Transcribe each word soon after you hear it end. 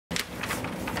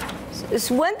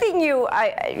One thing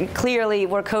clearly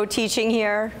we're co-teaching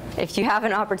here. If you have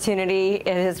an opportunity,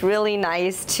 it is really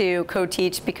nice to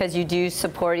co-teach because you do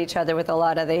support each other with a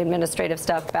lot of the administrative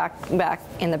stuff back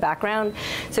in the background.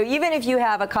 So even if you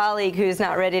have a colleague who's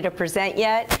not ready to present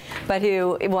yet, but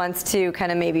who wants to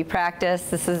kind of maybe practice,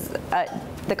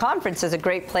 the conference is a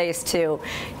great place to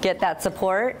get that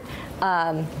support.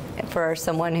 For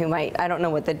someone who might, I don't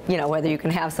know what whether you can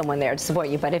have someone there to support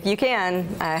you, but if you can,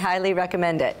 I highly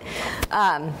recommend it.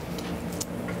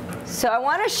 So I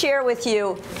want to share with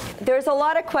you, there's a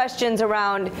lot of questions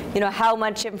around, how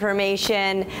much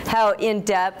information, how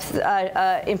in-depth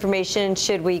information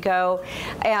should we go,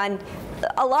 and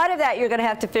a lot of that you're going to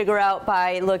have to figure out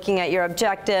by looking at your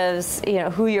objectives,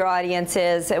 who your audience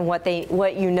is, and what they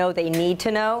need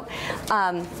to know.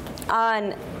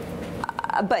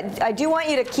 But I do want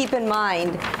you to keep in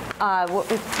mind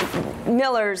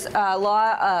Miller's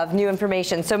law of new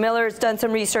information. So Miller's done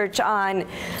some research on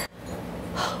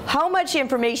how much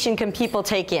information can people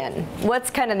take in? What's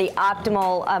kind of the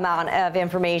optimal amount of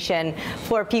information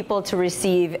for people to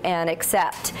receive and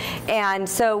accept? And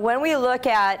so when we look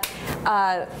at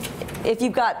if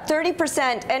you've got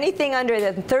 30%, anything under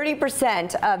the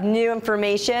 30% of new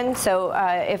information, so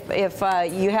if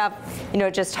you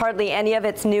have just hardly any of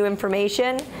its new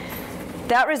information,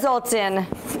 that results in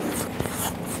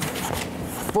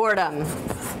boredom.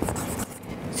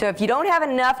 So if you don't have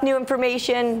enough new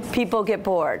information, people get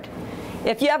bored.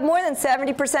 If you have more than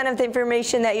 70% of the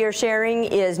information that you're sharing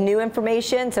is new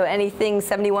information, so anything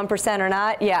 71% or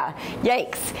not, yeah,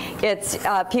 yikes. It's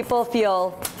people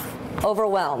feel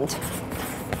overwhelmed.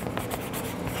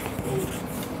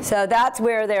 So that's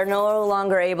where they're no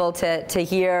longer able to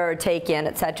hear or take in,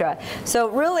 et cetera. So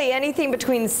really anything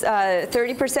between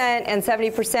 30% and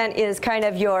 70% is kind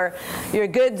of your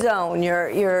good zone,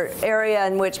 your area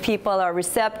in which people are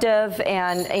receptive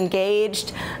and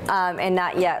engaged and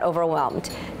not yet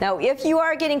overwhelmed. Now if you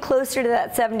are getting closer to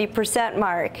that 70%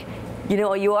 mark,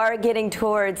 you are getting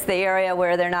towards the area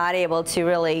where they're not able to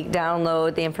really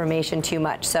download the information too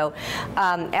much. So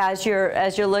as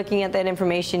you're looking at that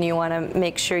information, you want to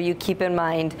make sure you keep in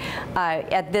mind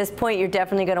at this point you're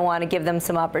definitely going to want to give them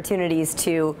some opportunities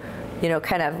to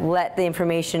kind of let the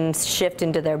information shift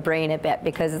into their brain a bit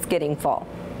because it's getting full.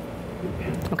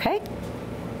 Okay?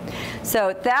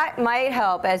 So that might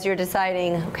help as you're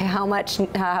deciding, okay, how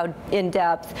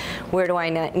in-depth, where do I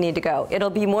need to go?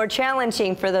 It'll be more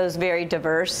challenging for those very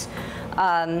diverse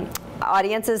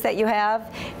audiences that you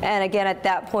have. And again, at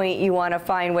that point, you want to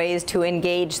find ways to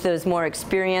engage those more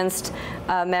experienced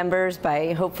members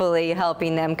by hopefully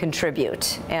helping them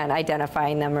contribute and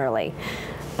identifying them early.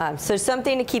 So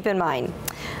something to keep in mind.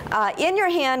 In your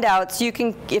handouts, you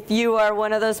can, if you are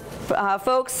one of those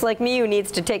folks like me who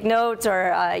needs to take notes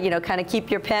or kind of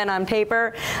keep your pen on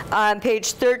paper,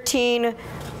 page 13,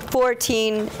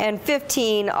 14, and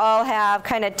 15 all have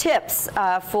kind of tips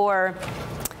for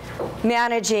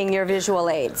managing your visual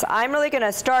aids. I'm really going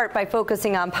to start by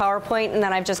focusing on PowerPoint, and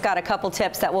then I've just got a couple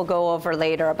tips that we'll go over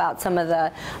later about some of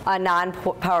the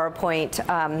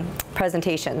non-PowerPoint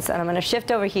presentations. And I'm going to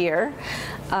shift over here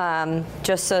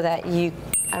just so that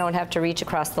I don't have to reach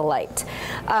across the light.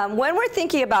 When we're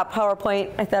thinking about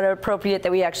PowerPoint, I thought it appropriate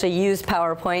that we actually use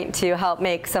PowerPoint to help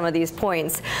make some of these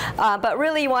points. But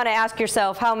really you want to ask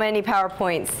yourself how many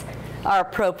PowerPoints are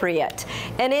appropriate.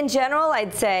 And in general,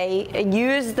 I'd say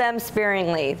use them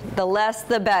sparingly. The less,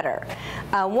 the better.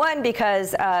 One,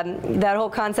 because that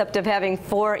whole concept of having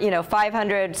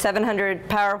 500, 700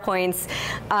 PowerPoints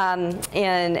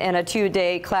in a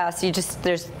 2-day class,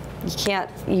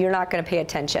 you're not going to pay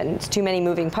attention. It's too many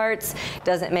moving parts. It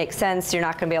doesn't make sense. You're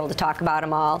not going to be able to talk about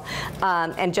them all.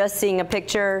 And just seeing a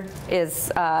picture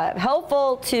is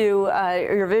helpful to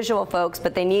your visual folks,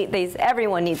 but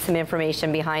everyone needs some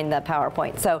information behind the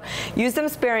PowerPoint. So use them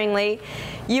sparingly.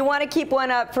 You want to keep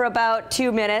one up for about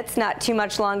 2 minutes, not too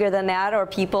much longer than that, or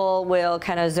people will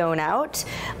kind of zone out.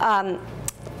 I'm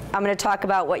going to talk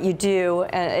about what you do,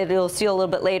 and you'll see a little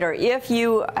bit later. If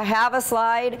you have a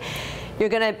slide, you're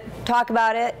going to talk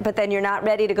about it, but then you're not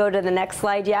ready to go to the next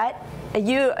slide yet.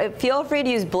 Feel free to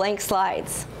use blank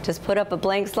slides. Just put up a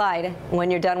blank slide when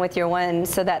you're done with your one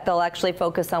so that they'll actually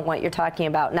focus on what you're talking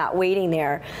about, not waiting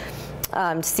there,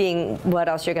 seeing what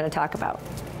else you're going to talk about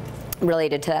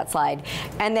related to that slide.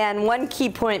 And then one key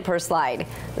point per slide.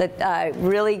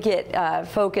 Really get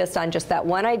focused on just that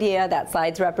one idea that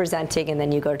slide's representing, and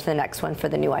then you go to the next one for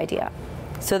the new idea.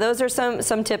 So those are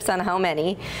some tips on how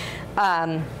many.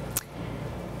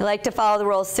 I like to follow the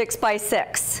rule 6 by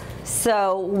 6.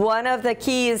 So one of the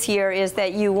keys here is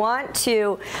that you want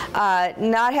to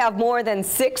not have more than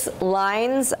 6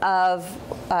 lines of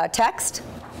text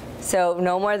So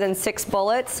no more than 6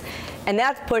 bullets, and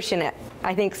that's pushing it.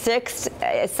 I think 6,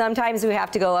 sometimes we have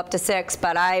to go up to 6,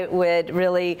 but I would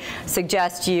really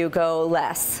suggest you go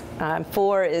less.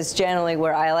 4 is generally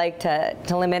where I like to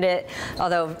limit it,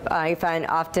 although I find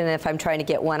often if I'm trying to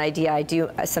get one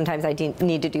idea, sometimes I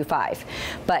need to do 5.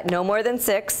 But no more than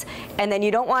 6, and then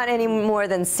you don't want any more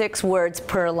than 6 words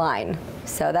per line.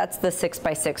 So that's the 6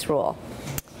 by 6 rule.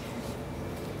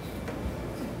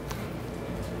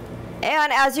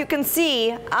 And as you can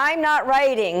see, I'm not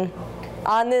writing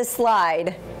on this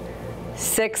slide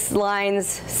 6 lines,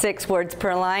 6 words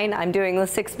per line. I'm doing the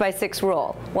 6 by 6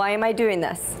 rule. Why am I doing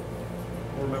this?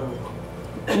 More memorable.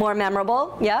 More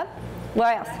memorable, yeah?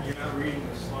 What else? You're not reading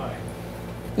the slide.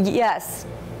 Yes.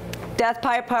 Death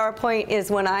by PowerPoint is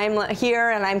when I'm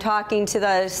here and I'm talking to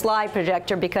the slide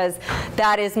projector, because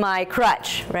that is my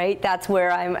crutch, right? That's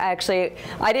where I'm actually,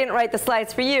 I didn't write the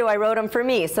slides for you, I wrote them for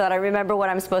me so that I remember what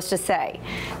I'm supposed to say.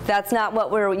 That's not what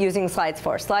we're using slides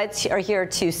for. Slides are here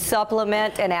to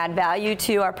supplement and add value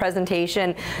to our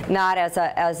presentation, not as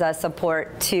a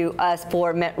support to us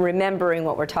for remembering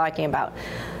what we're talking about.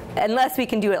 Unless we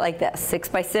can do it like this, 6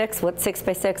 by 6, what's 6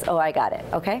 by 6? Oh, I got it,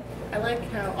 okay? I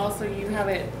like how also you have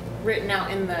it written out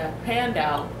in the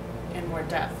handout in more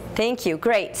depth. Thank you,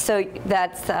 great. So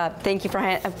that's, thank you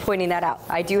for pointing that out.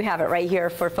 I do have it right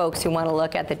here for folks who want to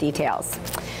look at the details.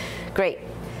 Great.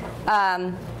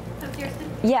 So Kirsten?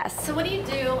 Yes. So what do you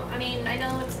do? I mean, I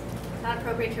know it's not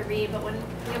appropriate to read, but when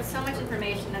you have so much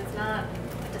information that's not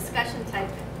a discussion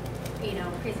type,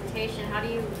 presentation, how do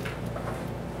you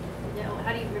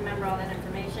remember all that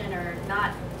information or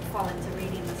not fall into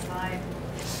reading the slide?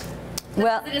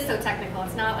 Well, it is so technical.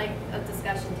 It's not like a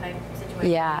discussion type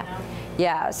situation. Yeah.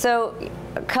 Yeah. So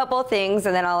a couple things,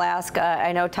 and then I'll ask.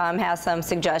 I know Tom has some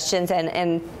suggestions,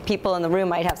 and people in the room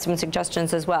might have some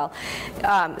suggestions as well.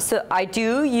 So I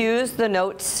do use the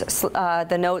notes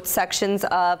sections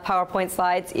of PowerPoint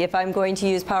slides if I'm going to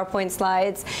use PowerPoint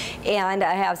slides, and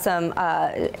I have some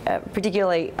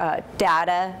particularly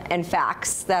data and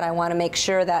facts that I want to make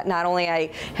sure that not only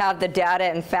I have the data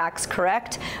and facts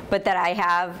correct, but that I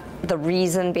have the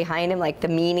reason behind them, like the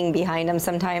meaning behind them.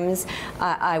 Sometimes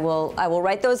I will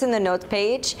write those in the notes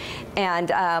page, and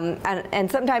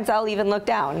sometimes I'll even look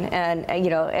down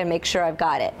and make sure I've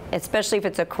got it. Especially if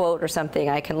it's a quote or something,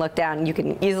 I can look down. You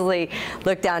can easily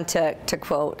look down to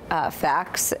quote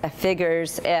facts,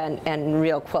 figures, and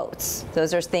real quotes.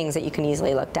 Those are things that you can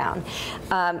easily look down.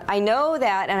 I know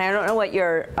that, and I don't know what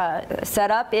your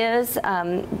setup is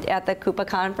at the Coupa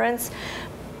conference,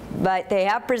 but they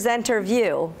have presenter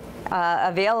view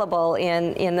available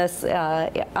in this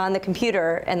on the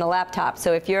computer and the laptop.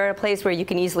 So if you're at a place where you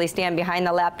can easily stand behind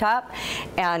the laptop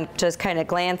and just kind of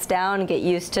glance down and get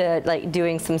used to like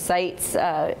doing some sites,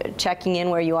 checking in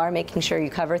where you are, making sure you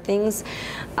cover things,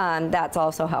 that's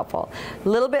also helpful. A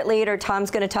little bit later, Tom's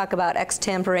going to talk about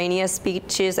extemporaneous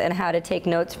speeches and how to take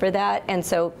notes for that. And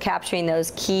so capturing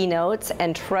those key notes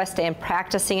and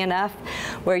practicing enough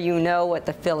where you know what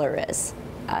the filler is.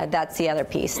 That's the other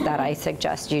piece that I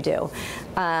suggest you do.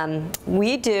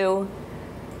 We do.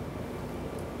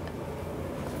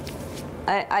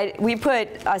 We put,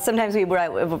 sometimes we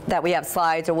write that we have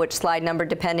slides or which slide number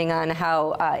depending on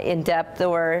how in-depth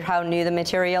or how new the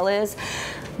material is.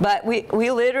 But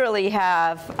we literally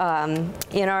have,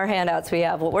 in our handouts, we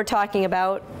have what we're talking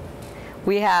about.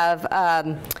 We have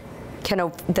kind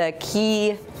of the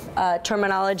key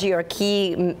terminology or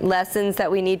key lessons that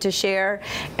we need to share,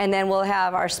 and then we'll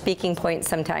have our speaking points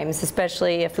sometimes,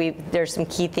 especially if there's some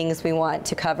key things we want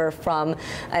to cover from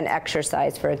an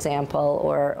exercise, for example,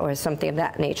 or something of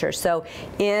that nature. So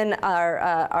in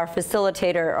our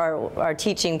facilitator, our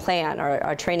teaching plan,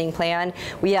 our training plan,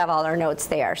 we have all our notes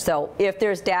there. So if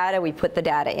there's data, we put the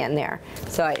data in there.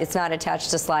 So it's not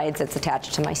attached to slides, it's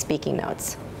attached to my speaking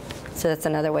notes. So that's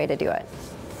another way to do it.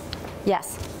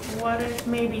 Yes? What if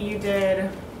maybe you did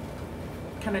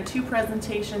kind of 2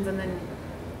 presentations and then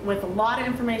with a lot of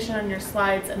information on your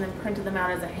slides and then printed them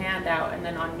out as a handout, and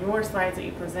then on your slides that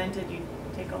you presented you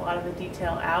take a lot of the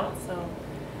detail out so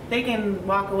they can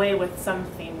walk away with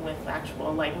something with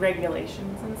actual like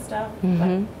regulations and stuff, but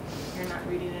you're not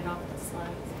reading it off the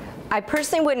slides. I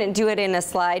personally wouldn't do it in a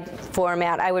slide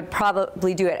format. I would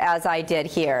probably do it as I did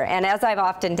here, and as I've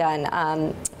often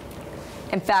done.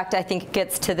 In fact, I think it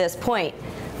gets to this point.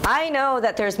 I know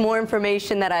that there's more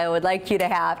information that I would like you to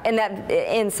have, and that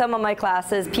in some of my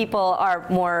classes, people are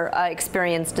more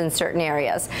experienced in certain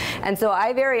areas. And so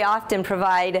I very often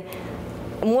provide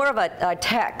more of a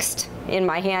text in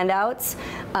my handouts,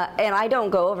 and I don't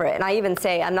go over it. And I even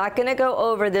say, I'm not going to go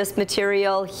over this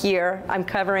material here. I'm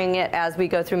covering it as we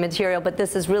go through material, but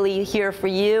this is really here for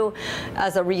you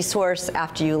as a resource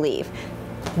after you leave.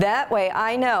 That way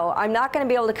I know I'm not going to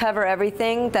be able to cover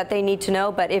everything that they need to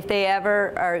know, but if they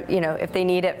ever are, you know, if they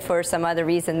need it for some other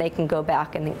reason, they can go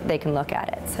back and they can look at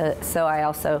it. So I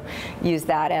also use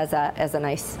that as a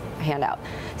nice handout.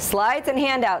 Slides and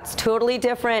handouts, totally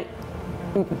different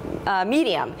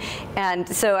medium. And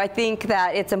so I think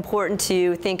that it's important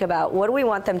to think about what do we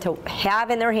want them to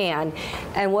have in their hand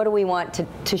and what do we want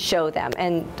to show them.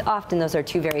 And often those are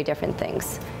two very different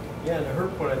things. Yeah, and to her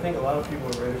point, I think a lot of people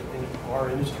in our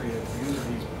industry have used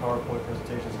these PowerPoint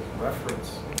presentations as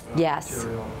reference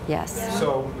material. Yes. Yeah.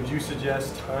 So would you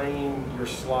suggest tying your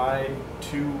slide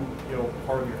to, you know,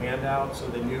 part of your handout so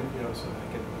they knew, you know, so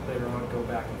they could later on go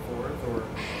back and forth, or?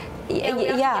 Yeah, we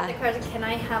Yeah. have to get the question, can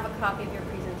I have a copy of your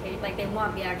presentation? Like, they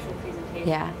want the actual presentation.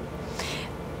 Yeah.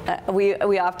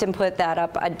 We often put that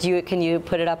up. Can you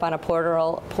put it up on a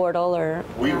portal or?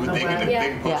 We would think of the Yeah.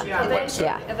 big post Yeah. on the Eventually,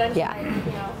 website. eventually,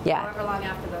 you know, Yeah. however long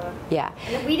after the. Yeah.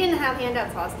 And we didn't have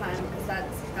handouts last time because that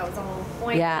was the whole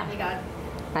point. Yeah. And we got.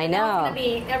 I It's know. gonna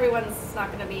be, everyone's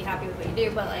not going to be happy with what you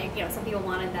do, but like, you know, some people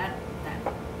wanted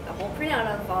the whole printout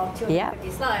of all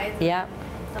 250 slides. Yeah.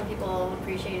 Some people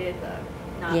appreciated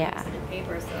the not Yeah. mixing in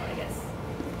paper, so I guess.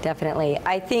 Definitely.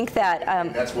 I think that.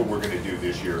 And that's what we're going to do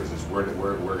this year. Is we're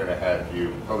going to have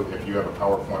you. If you have a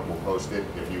PowerPoint, we'll post it.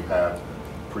 If you have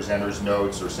presenters'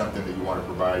 notes or something that you want to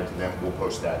provide to them, we'll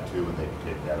post that too, and they can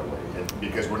take that away.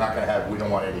 Because we're not going to have. We don't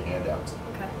want any handouts.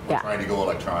 Okay. We're Yeah. trying to go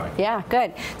electronic. Yeah,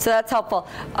 good. So that's helpful.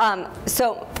 And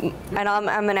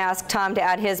I'm going to ask Tom to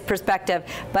add his perspective,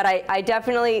 but I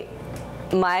definitely,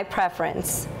 my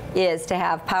preference is to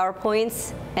have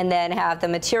PowerPoints and then have the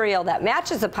material that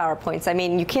matches the PowerPoints. I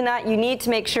mean, you need to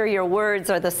make sure your words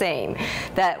are the same,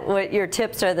 that what your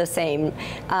tips are the same.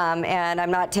 And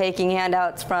I'm not taking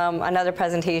handouts from another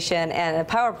presentation and a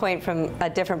PowerPoint from a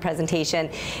different presentation,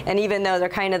 and even though they're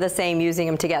kind of the same, using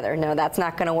them together. No, that's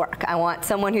not going to work. I want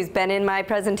someone who's been in my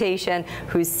presentation,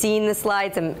 who's seen the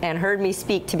slides and heard me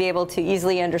speak, to be able to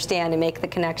easily understand and make the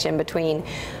connection between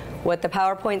what the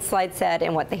PowerPoint slide said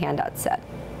and what the handout said.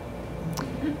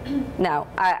 Now,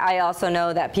 I also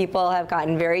know that people have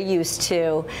gotten very used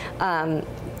to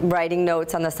writing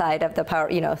notes on the side of the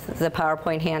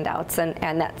PowerPoint handouts,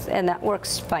 and that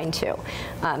works fine too.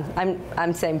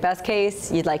 I'm saying best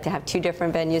case, you'd like to have two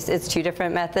different venues. It's two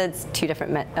different methods, two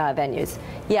different venues.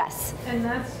 Yes. And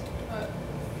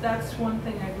that's one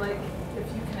thing I'd like if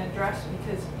you can address,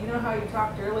 because you know how you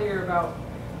talked earlier about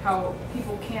how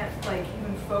people can't like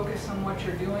even focus on what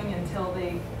you're doing until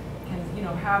they can, you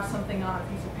know, have something on a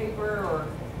piece of paper, or,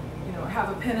 you know, have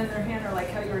a pen in their hand, or like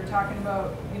how you were talking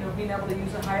about, you know, being able to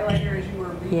use a highlighter as you were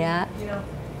reading. Yeah. You know,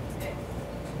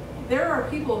 there are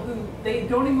people who they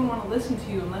don't even want to listen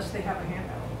to you unless they have a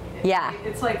handout. Yeah.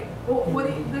 It's like, well,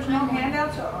 there's no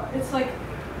handouts. It's like,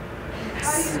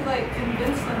 how do you like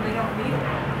convince them they don't need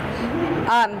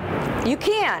it? You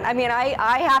can. I mean,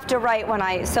 I have to write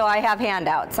so I have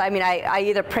handouts. I mean, I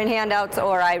either print handouts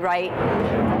or I write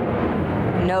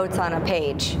notes on a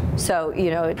page. So, you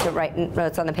know, to write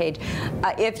notes on the page.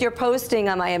 If you're posting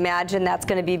them, I imagine that's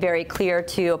going to be very clear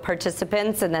to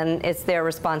participants, and then it's their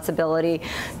responsibility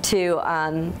to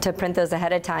print those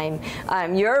ahead of time.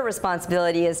 Your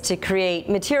responsibility is to create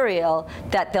material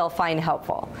that they'll find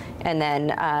helpful, and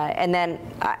then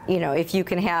you know, if you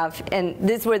can have, and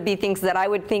this would be things that I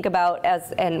would think about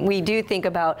and we do think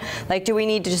about, like, do we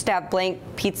need to just have blank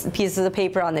pieces of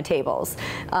paper on the tables,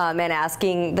 and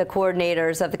asking the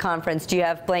coordinators of the conference, do you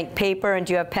have blank paper and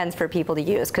do you have pens for people to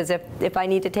use? Because if I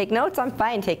need to take notes, I'm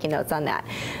fine taking notes on that,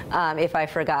 if I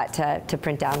forgot to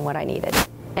print down what I needed.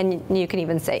 And you can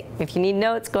even say, if you need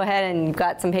notes, go ahead, and you've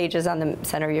got some pages on the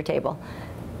center of your table.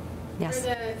 Yes? For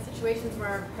the situations where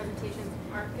our presentations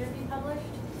aren't going to be published,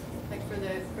 like for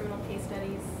the criminal case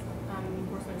studies,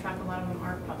 enforcement track, a lot of them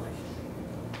aren't published.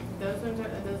 Those ones, are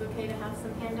those okay to have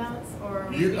some handouts, or?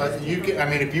 You can. I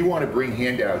mean, if you want to bring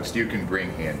handouts, you can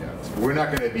bring handouts. We're not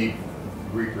going to be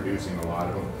reproducing a lot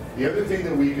of them. The other thing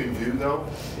that we can do, though,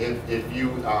 if you,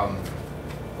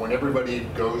 when everybody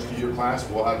goes to your class,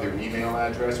 we'll have their email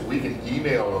address. We can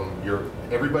email them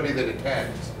everybody that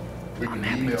attends. We can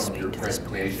email them your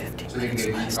presentation so they can get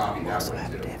an e-copy that way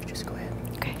too. Just go ahead.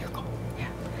 Okay. Yeah.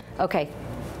 Okay.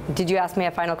 Did you ask me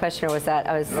a final question, or was that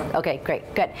okay?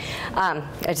 Great, good. I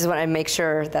just want to make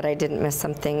sure that I didn't miss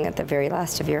something at the very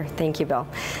last of your. Thank you, Bill.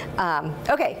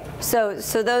 Okay, so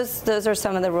those are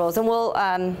some of the rules, and we'll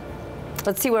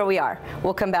let's see where we are.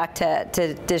 We'll come back to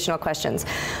additional questions.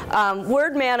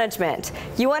 Word management.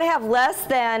 You want to have less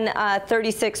than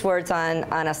 36 words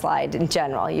on a slide in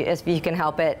general. If you can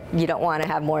help it, you don't want to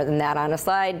have more than that on a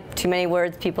slide. Too many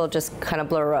words, people just kind of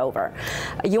blur over.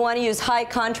 You want to use high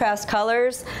contrast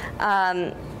colors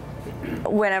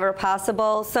whenever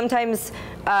possible. Sometimes,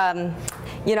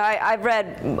 you know, I've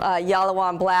read yellow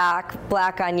on black,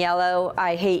 black on yellow.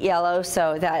 I hate yellow,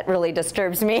 so that really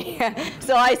disturbs me.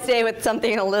 So I stay with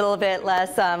something a little bit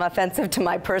less offensive to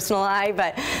my personal eye.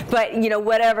 But you know,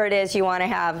 whatever it is, you want to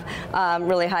have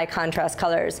really high contrast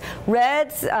colors.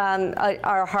 Reds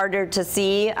are harder to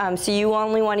see, so you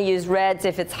only want to use reds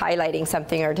if it's highlighting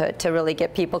something or to really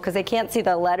get people, because they can't see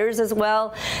the letters as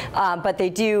well, but they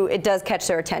do. It does catch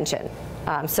their attention.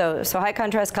 So high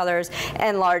contrast colors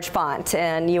and large font,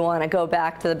 and you want to go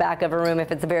back to the back of a room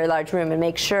if it's a very large room and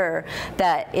make sure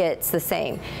that it's the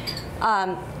same.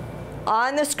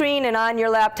 On the screen and on your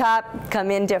laptop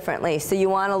come in differently, so you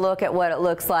want to look at what it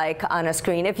looks like on a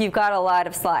screen if you've got a lot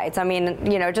of slides. I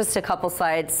mean, you know, just a couple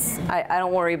slides, I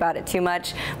don't worry about it too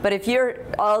much, but if you're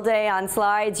all day on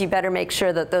slides, you better make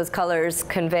sure that those colors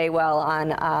convey well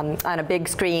on a big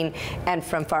screen and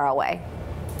from far away.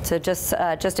 So just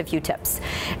a few tips.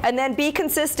 And then be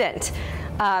consistent.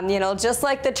 You know, just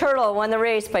like the turtle won the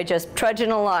race by just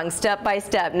trudging along step by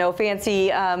step, no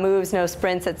fancy moves, no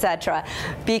sprints, etc.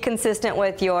 Be consistent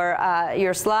with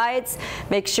your slides.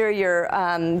 Make sure your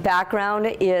background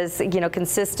is, you know,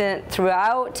 consistent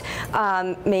throughout.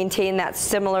 Maintain that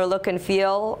similar look and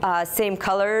feel. Same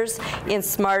colors in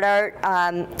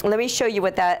SmartArt. Let me show you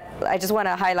what that. I just want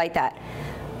to highlight that.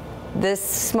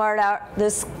 This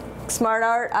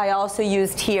SmartArt I also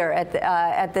used here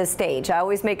at this stage. I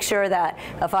always make sure that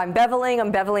if I'm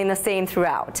beveling the same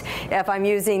throughout. If I'm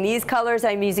using these colors,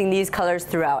 I'm using these colors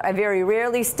throughout. I very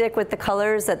rarely stick with the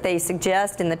colors that they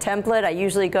suggest in the template. I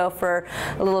usually go for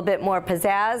a little bit more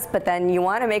pizzazz, but then you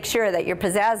want to make sure that you're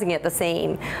pizzazzing it the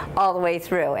same all the way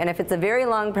through. And if it's a very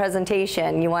long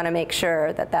presentation, you want to make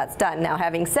sure that that's done. Now,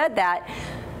 having said that,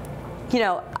 you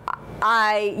know,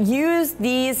 I use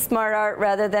these SmartArt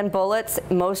rather than bullets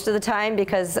most of the time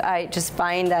because I just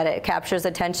find that it captures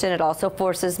attention. It also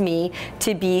forces me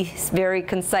to be very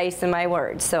concise in my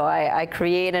words. So I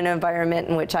create an environment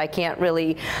in which I can't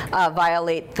really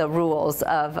violate the rules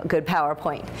of good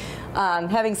PowerPoint.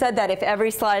 Having said that, if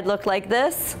every slide looked like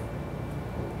this,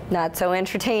 not so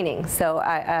entertaining. So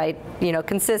I you know,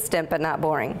 consistent but not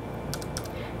boring.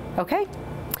 Okay?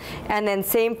 And then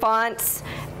same fonts.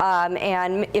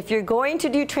 And if you're going to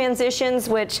do transitions,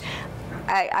 which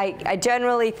I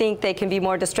generally think they can be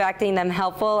more distracting than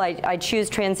helpful, I choose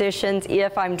transitions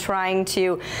if I'm trying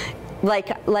to,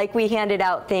 like we handed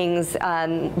out things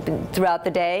throughout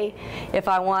the day. If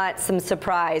I want some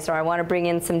surprise or I want to bring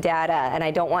in some data and I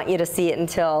don't want you to see it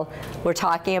until we're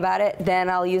talking about it, then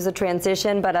I'll use a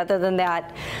transition. But other than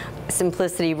that,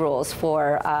 simplicity rules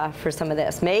for some of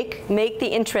this. Make the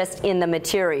interest in the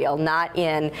material, not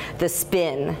in the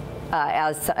spin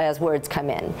as words come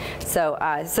in. So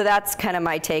that's kind of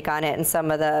my take on it, and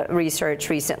some of the research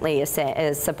recently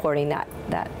is supporting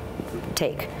that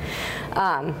take.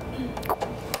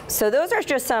 So those are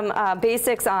just some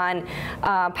basics on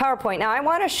PowerPoint. Now I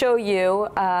want to show you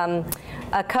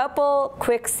a couple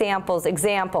quick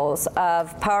examples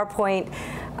of PowerPoint,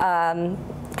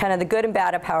 kind of the good and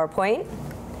bad of PowerPoint.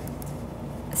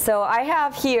 So I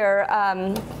have here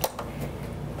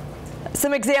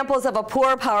some examples of a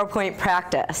poor PowerPoint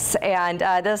practice, and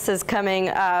this is coming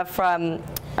from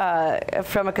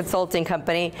a consulting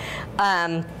company.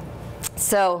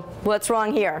 So what's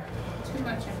wrong here? Too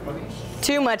much information.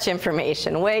 Too much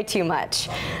information, way too much.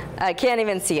 I can't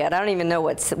even see it. I don't even know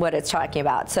what it's talking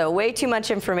about. So way too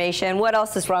much information. What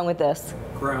else is wrong with this?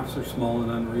 Graphs are small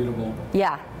and unreadable.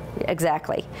 Yeah,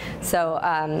 exactly. So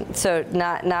so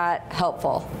not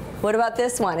helpful. What about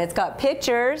this one? It's got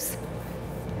pictures.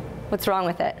 What's wrong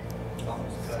with it?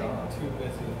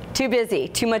 Too busy,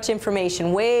 too much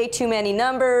information, way too many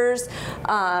numbers,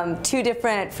 two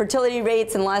different fertility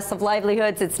rates and loss of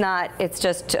livelihoods. It's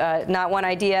just not one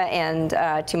idea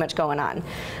and too much going on.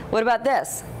 What about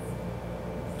this?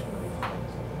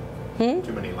 Too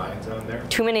many lines on there?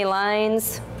 Too many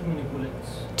lines. Too many bullets.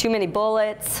 Too many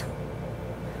bullets.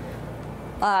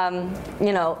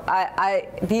 You know,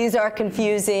 these are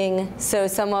confusing, so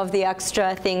some of the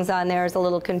extra things on there is a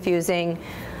little confusing.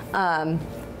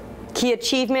 Key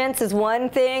achievements is one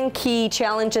thing, key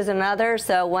challenge is another,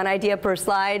 so one idea per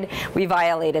slide. We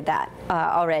violated that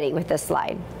already with this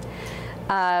slide.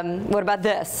 What about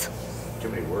this? Too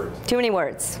many words. Too many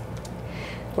words.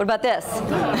 What about this?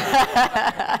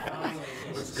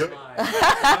 Good.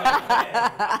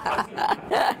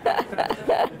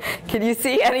 Can you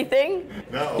see anything?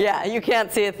 No. Yeah, you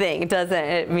can't see a thing.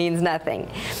 It means nothing.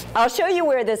 I'll show you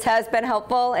where this has been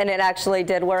helpful, and it actually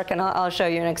did work, and I'll show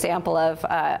you an example of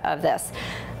this.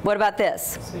 What about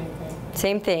this? Same thing.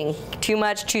 Same thing. Too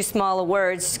much, too small of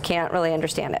words, can't really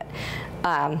understand it.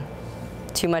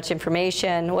 Too much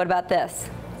information. What about this?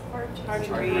 Hard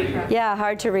to read. Yeah,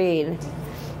 hard to read.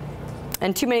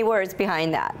 And too many words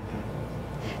behind that.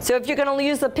 So if you're going to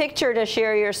use the picture to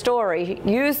share your story,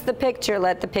 use the picture,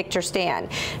 let the picture stand.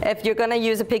 If you're going to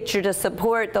use a picture to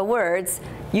support the words,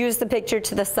 use the picture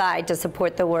to the side to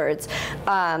support the words.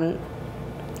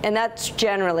 And that's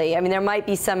generally, I mean, there might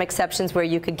be some exceptions where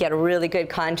you could get a really good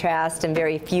contrast and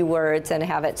very few words and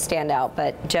have it stand out,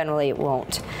 but generally it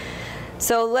won't.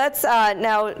 So let's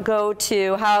now go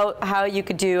to how you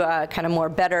could do kind of more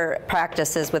better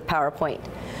practices with PowerPoint.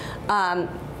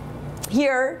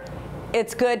 Here,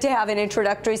 it's good to have an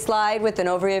introductory slide with an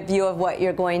overview of what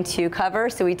you're going to cover.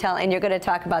 So and you're going to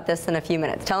talk about this in a few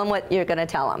minutes. Tell them what you're going to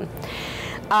tell them.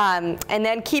 And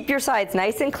then keep your slides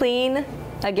nice and clean.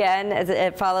 Again, as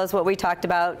it follows what we talked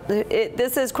about.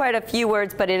 This is quite a few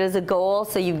words, but it is a goal,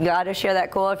 so you've got to share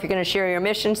that goal. If you're going to share your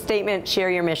mission statement,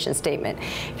 share your mission statement.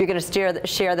 If you're going to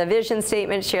share the vision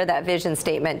statement, share that vision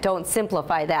statement. Don't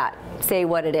simplify that. Say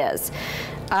what it is.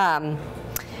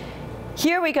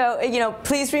 Here we go.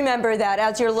 Please remember that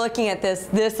as you're looking at this,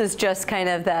 this is just kind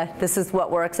of this is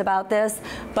what works about this.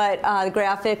 But the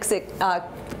graphics,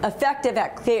 effective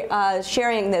at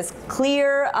sharing this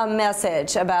clear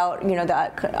message about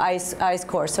the ice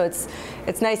core. So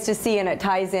it's nice to see, and it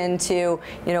ties into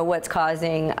what's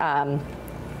causing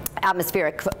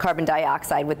atmospheric carbon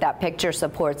dioxide. With that picture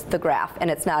supports the graph,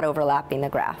 and it's not overlapping the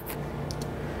graph.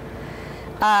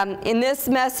 In this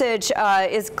message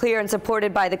is clear and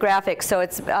supported by the graphics, so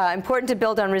it's important to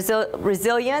build on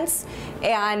resilience,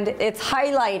 and it's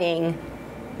highlighting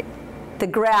the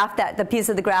graph, the piece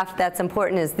of the graph that's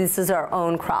important is this is our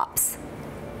own crops.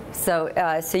 So,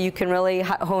 so you can really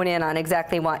hone in on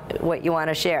exactly what you want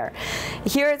to share.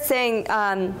 Here it's saying,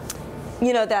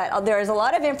 that there's a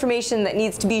lot of information that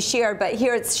needs to be shared, but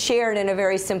here it's shared in a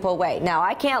very simple way. Now,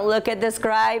 I can't look at this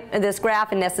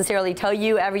graph and necessarily tell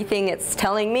you everything it's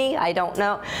telling me. I don't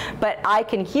know. But I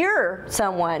can hear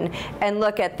someone and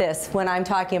look at this when I'm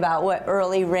talking about what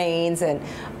early rains and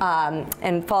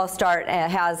false start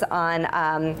has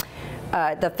on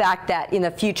the fact that in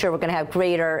the future we're going to have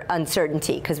greater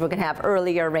uncertainty because we're going to have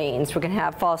earlier rains, we're going to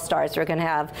have false starts, we're going to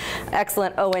have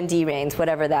excellent OND rains,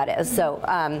 whatever that is. So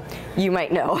you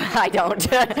might know, I don't.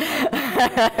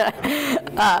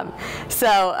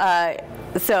 So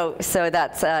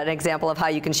that's an example of how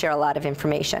you can share a lot of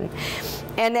information.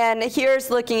 And then here's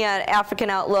looking at African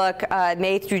outlook,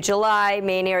 May through July,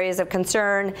 main areas of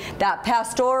concern. That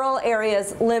pastoral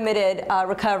areas limited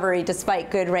recovery despite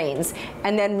good rains.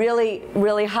 And then really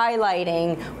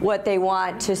highlighting what they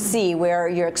want to see where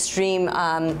your extreme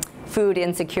food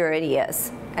insecurity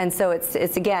is. And so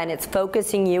it's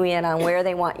focusing you in on where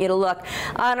they want you to look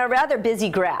on a rather busy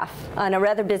graph, on a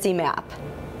rather busy map.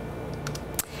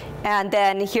 And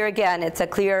then here again, it's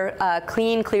a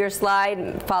clean, clear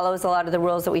slide. Follows a lot of the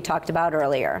rules that we talked about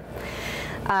earlier.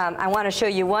 I want to show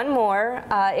you one more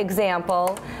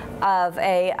example of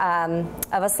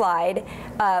a slide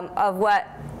of what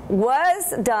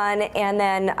was done, and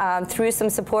then through some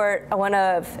support,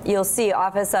 you'll see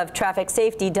Office of Traffic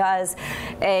Safety does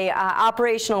a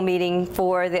operational meeting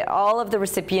for all of the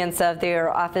recipients of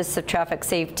their Office of Traffic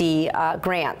Safety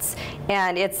grants.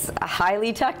 And it's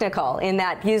highly technical in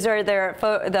that these are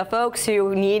the folks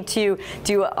who need to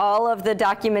do all of the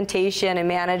documentation and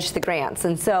manage the grants.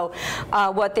 And so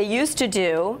what they used to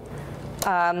do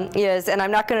is, and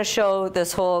I'm not going to show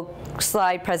this whole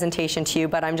slide presentation to you,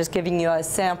 but I'm just giving you a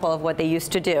sample of what they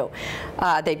used to do.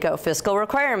 They'd go fiscal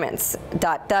requirements, ...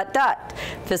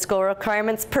 fiscal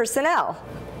requirements personnel,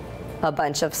 a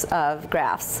bunch of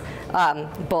graphs,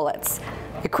 bullets,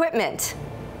 equipment.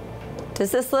 Does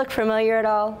this look familiar at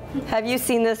all? Have you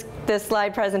seen this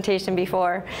slide presentation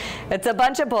before? It's a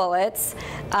bunch of bullets,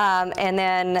 and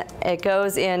then it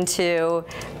goes into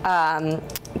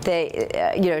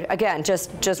again,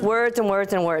 just words and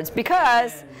words and words,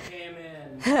 because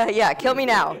yeah, kill me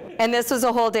now. And this was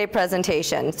a whole day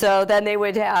presentation. So then they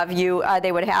would have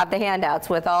they would have the handouts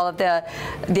with all of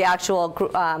the actual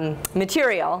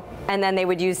material, and then they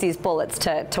would use these bullets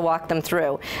to walk them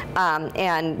through,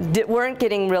 and weren't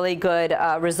getting really good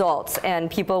results,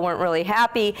 and people weren't really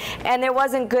happy, and there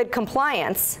wasn't good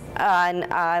compliance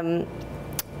on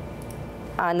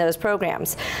on those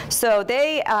programs. So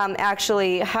they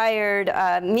actually hired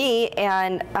me,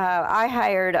 and I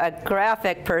hired a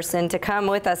graphic person to come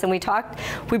with us, and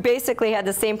we basically had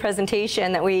the same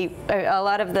presentation that a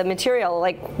lot of the material,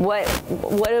 like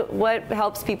what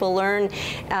helps people learn,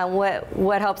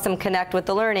 what helps them connect with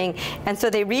the learning. And so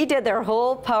they redid their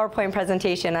whole PowerPoint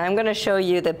presentation. I'm going to show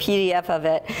you the PDF of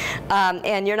it.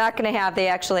 And you're not going to have, they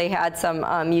actually had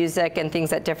some music and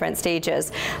things at different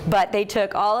stages. But they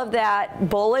took all of that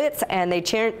bullets and they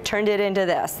turned it into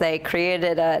this. They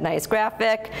created a nice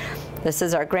graphic. This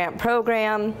is our grant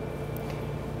program.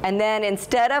 And then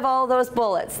instead of all those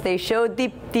bullets, they showed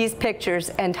these pictures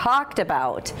and talked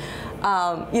about,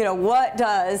 what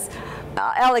does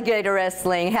alligator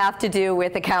wrestling have to do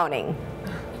with accounting?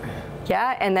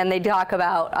 Yeah, and then they talk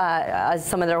about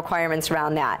some of the requirements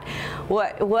around that.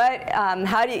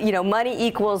 How do you, money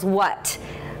equals what?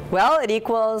 Well, it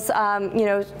equals,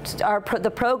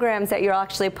 the programs that you're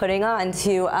actually putting on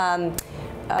to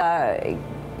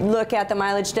look at the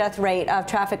mileage death rate of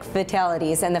traffic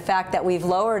fatalities and the fact that we've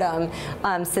lowered them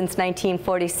since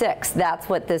 1946. That's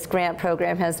what this grant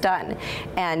program has done.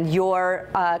 And your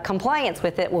compliance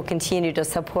with it will continue to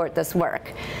support this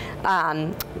work.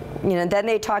 Then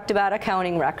they talked about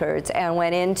accounting records and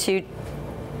went into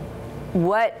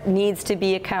what needs to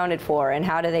be accounted for and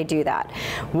how do they do that.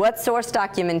 What source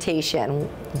documentation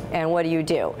and what do you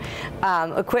do?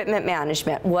 Equipment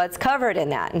management, what's covered in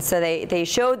that? And so they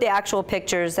showed the actual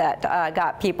pictures that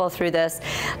got people through this.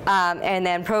 And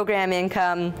then program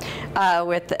income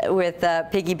with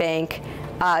piggy bank.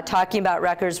 Talking about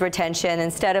records retention.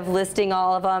 Instead of listing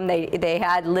all of them, they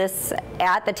had lists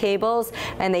at the tables,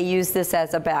 and they used this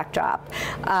as a backdrop.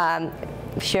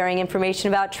 Sharing information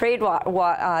about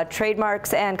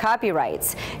trademarks and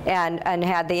copyrights, and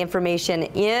had the information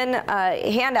in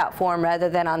a handout form rather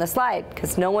than on the slide,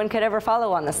 because no one could ever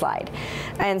follow on the slide.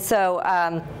 And so,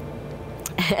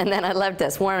 and then I love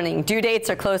this warning: due dates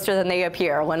are closer than they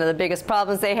appear. One of the biggest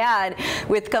problems they had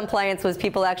with compliance was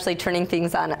people actually turning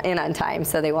things in on time,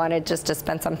 so they wanted just to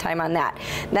spend some time on that.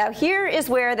 Now here is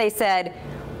where they said,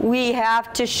 we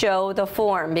have to show the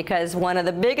form, because one of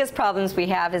the biggest problems we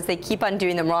have is they keep on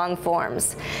doing the wrong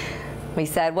forms. We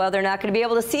said, well, they're not going to be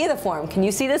able to see the form. Can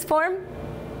you see this form?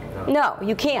 No,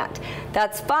 you can't.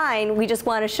 That's fine. We just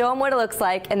want to show them what it looks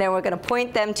like, and then we're going to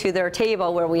point them to their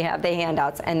table where we have the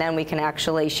handouts, and then we can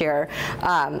actually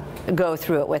go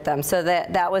through it with them. So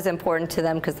that was important to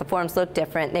them because the forms look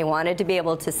different. They wanted to be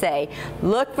able to say,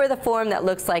 look for the form that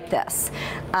looks like this.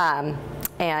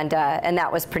 And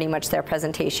that was pretty much their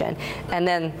presentation. And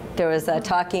then there was a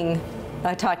talking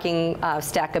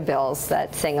stack of bills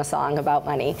that sang a song about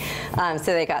money.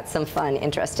 So they got some fun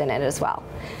interest in it as well.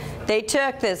 They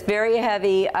took this very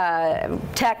heavy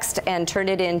text and turned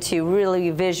it into really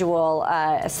visual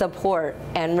support,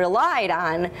 and relied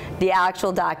on the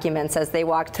actual documents as they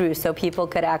walked through, so people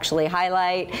could actually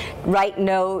highlight, write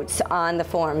notes on the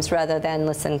forms rather than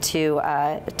listen to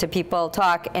people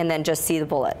talk and then just see the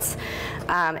bullets.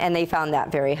 And they found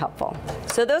that very helpful.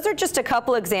 So those are just a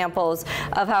couple examples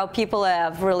of how people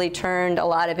have really turned a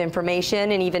lot of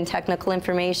information and even technical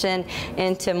information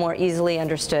into more easily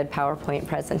understood PowerPoint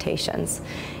presentations,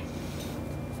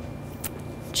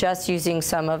 just using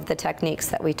some of the techniques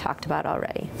that we talked about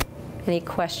already. Any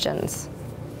questions?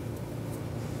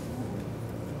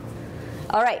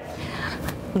 All right.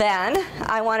 Then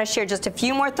I want to share just a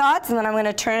few more thoughts, and then I'm going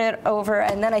to turn it over,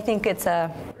 and then I think it's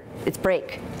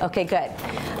break. Okay, good.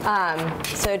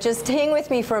 So just hang with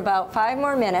me for about 5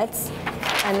 more minutes,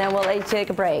 and then we'll take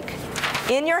a break.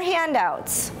 In your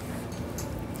handouts,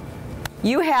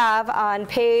 you have on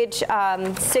page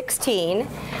 16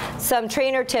 some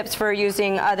trainer tips for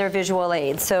using other visual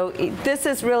aids. So this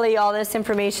is really all this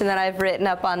information that I've written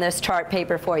up on this chart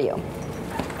paper for you.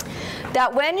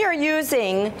 That when you're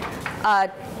using a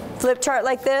flip chart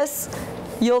like this,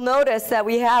 you'll notice that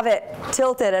we have it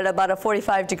tilted at about a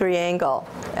 45-degree angle.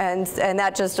 And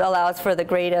that just allows for the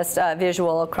greatest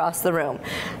visual across the room.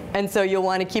 And so you'll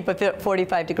want to keep a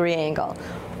 45-degree angle.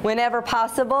 Whenever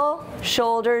possible,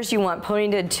 shoulders you want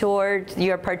pointed toward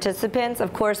your participants.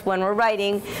 Of course, when we're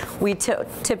writing, we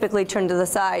typically turn to the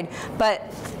side.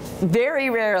 But very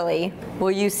rarely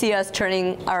will you see us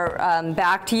turning our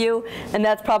back to you, and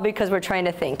that's probably because we're trying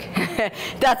to think.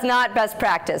 That's not best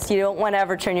practice. You don't want to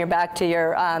ever turn your back to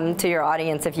your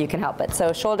audience if you can help it.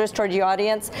 So shoulders toward your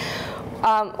audience.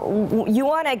 You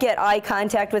want to get eye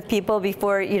contact with people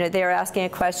before they're asking a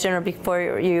question or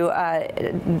before you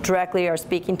directly are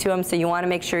speaking to them. So you want to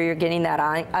make sure you're getting that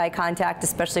eye contact,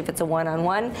 especially if it's a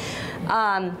one-on-one.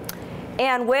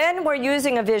 And when we're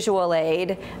using a visual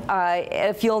aid,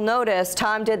 if you'll notice,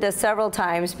 Tom did this several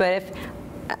times, but if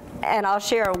and I'll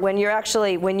share, when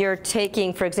you're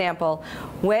taking, for example,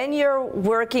 when you're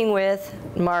working with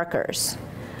markers,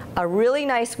 a really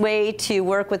nice way to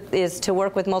work with is to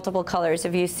work with multiple colors.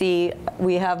 If you see,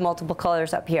 we have multiple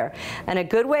colors up here. And a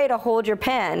good way to hold your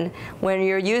pen when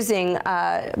you're using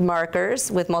markers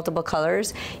with multiple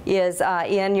colors is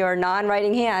in your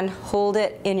non-writing hand, hold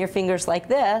it in your fingers like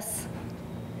this,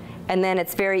 and then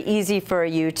it's very easy for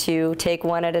you to take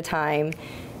one at a time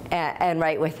and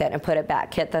write with it and put it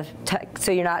back.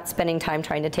 So you're not spending time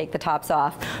trying to take the tops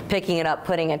off, picking it up,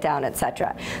 putting it down,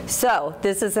 etc. So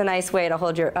this is a nice way to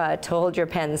hold your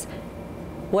pens.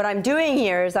 What I'm doing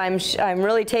here is I'm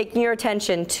really taking your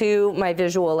attention to my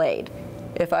visual aid.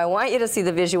 If I want you to see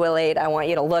the visual aid, I want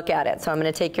you to look at it. So I'm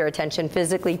going to take your attention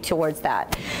physically towards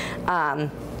that.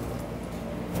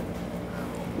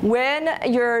 When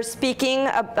you're speaking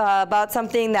about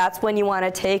something, that's when you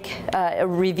want to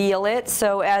reveal it.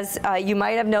 So as you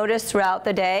might have noticed throughout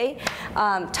the day,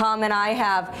 Tom and I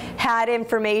have had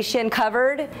information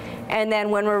covered, and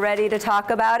then when we're ready to talk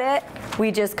about it,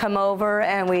 we just come over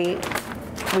and we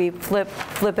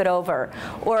flip it over.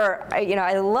 Or,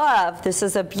 I love, this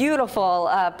is a beautiful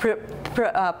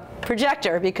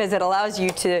projector because it allows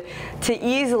you to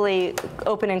easily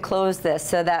open and close this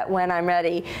so that when I'm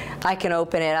ready, I can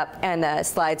open it up and the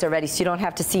slides are ready. So you don't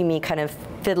have to see me kind of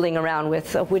fiddling around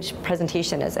with which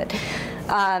presentation is it.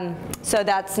 So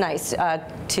that's nice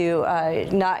to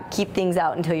not keep things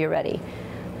out until you're ready.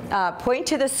 Point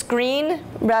to the screen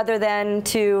rather than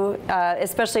to,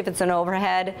 especially if it's an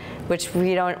overhead, which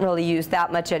we don't really use that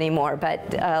much anymore,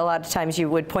 but a lot of times you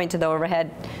would point to the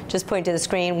overhead. Just point to the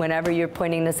screen. Whenever you're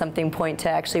pointing to something, point to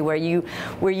actually where you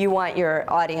want your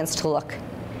audience to look.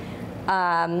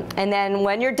 And then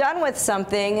when you're done with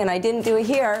something, and I didn't do it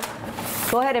here,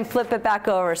 go ahead and flip it back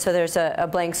over so there's a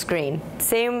blank screen.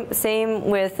 Same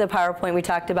with the PowerPoint we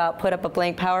talked about. Put up a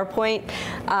blank PowerPoint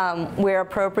where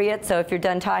appropriate. So if you're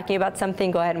done talking about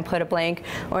something, go ahead and put a blank.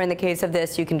 Or in the case of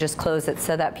this, you can just close it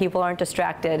so that people aren't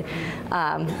distracted.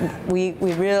 We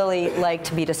really like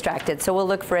to be distracted, so we'll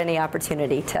look for any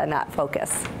opportunity to not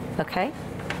focus. Okay?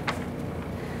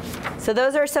 So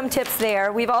those are some tips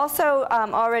there. We've also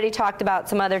already talked about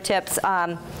some other tips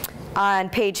on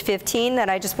page 15 that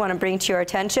I just want to bring to your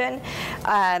attention.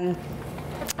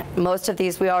 Most of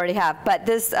these we already have, but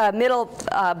this middle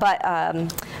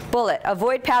bullet,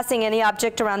 avoid passing any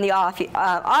object around the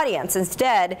audience.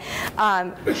 Instead,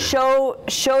 show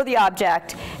the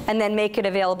object and then make it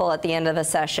available at the end of the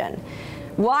session.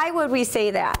 Why would we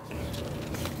say that?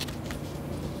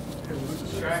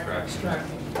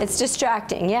 Distracting. It's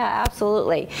distracting, yeah,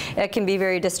 absolutely. It can be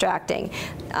very distracting.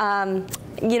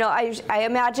 I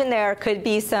imagine there could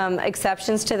be some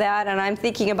exceptions to that, and I'm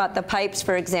thinking about the pipes,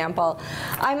 for example.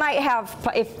 I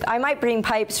might bring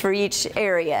pipes for each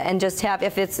area and just have,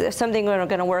 if it's something we're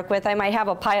going to work with, I might have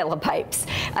a pile of pipes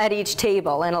at each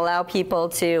table and allow people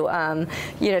to,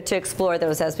 to explore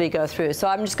those as we go through. So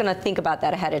I'm just going to think about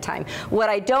that ahead of time. What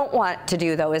I don't want to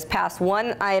do, though, is pass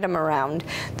one item around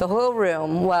the whole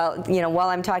room while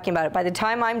I'm talking about it. By the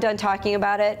time I'm done talking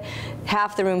about it,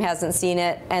 half the room hasn't seen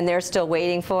it, and they're still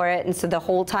waiting for it, and so the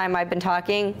whole time I've been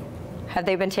talking, have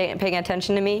they been paying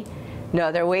attention to me? No,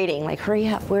 they're waiting, like, hurry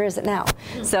up, where is it now?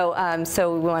 So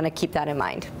we want to keep that in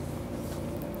mind.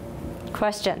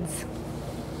 Questions?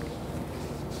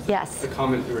 Yes? A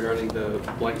comment regarding the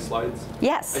blank slides.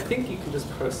 Yes. I think you can just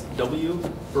press W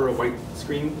for a white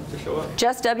screen to show up.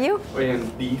 Just W?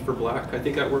 And B for black. I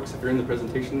think that works if you're in the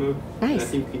presentation mode. Nice. And I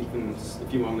think you can,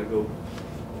 if you want to go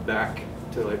back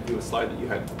to do a slide that you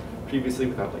had previously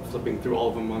without flipping through all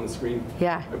of them on the screen.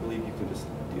 Yeah. I believe you can just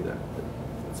do that. But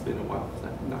it's been a while, so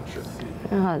I'm not sure.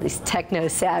 Oh, these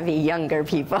techno-savvy younger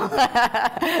people.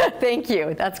 Thank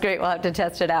you. That's great. We'll have to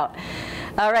test it out.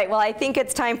 All right. Well, I think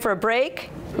it's time for a break.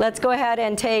 Let's go ahead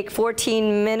and take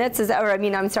 14 minutes.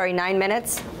 9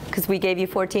 minutes, because we gave you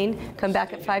 14. Come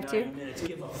back at 5:02. 9 minutes.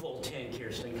 Give a full 10,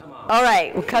 Kirsten. Come on. All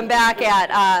right. We'll come back at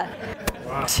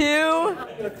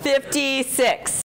 2:56.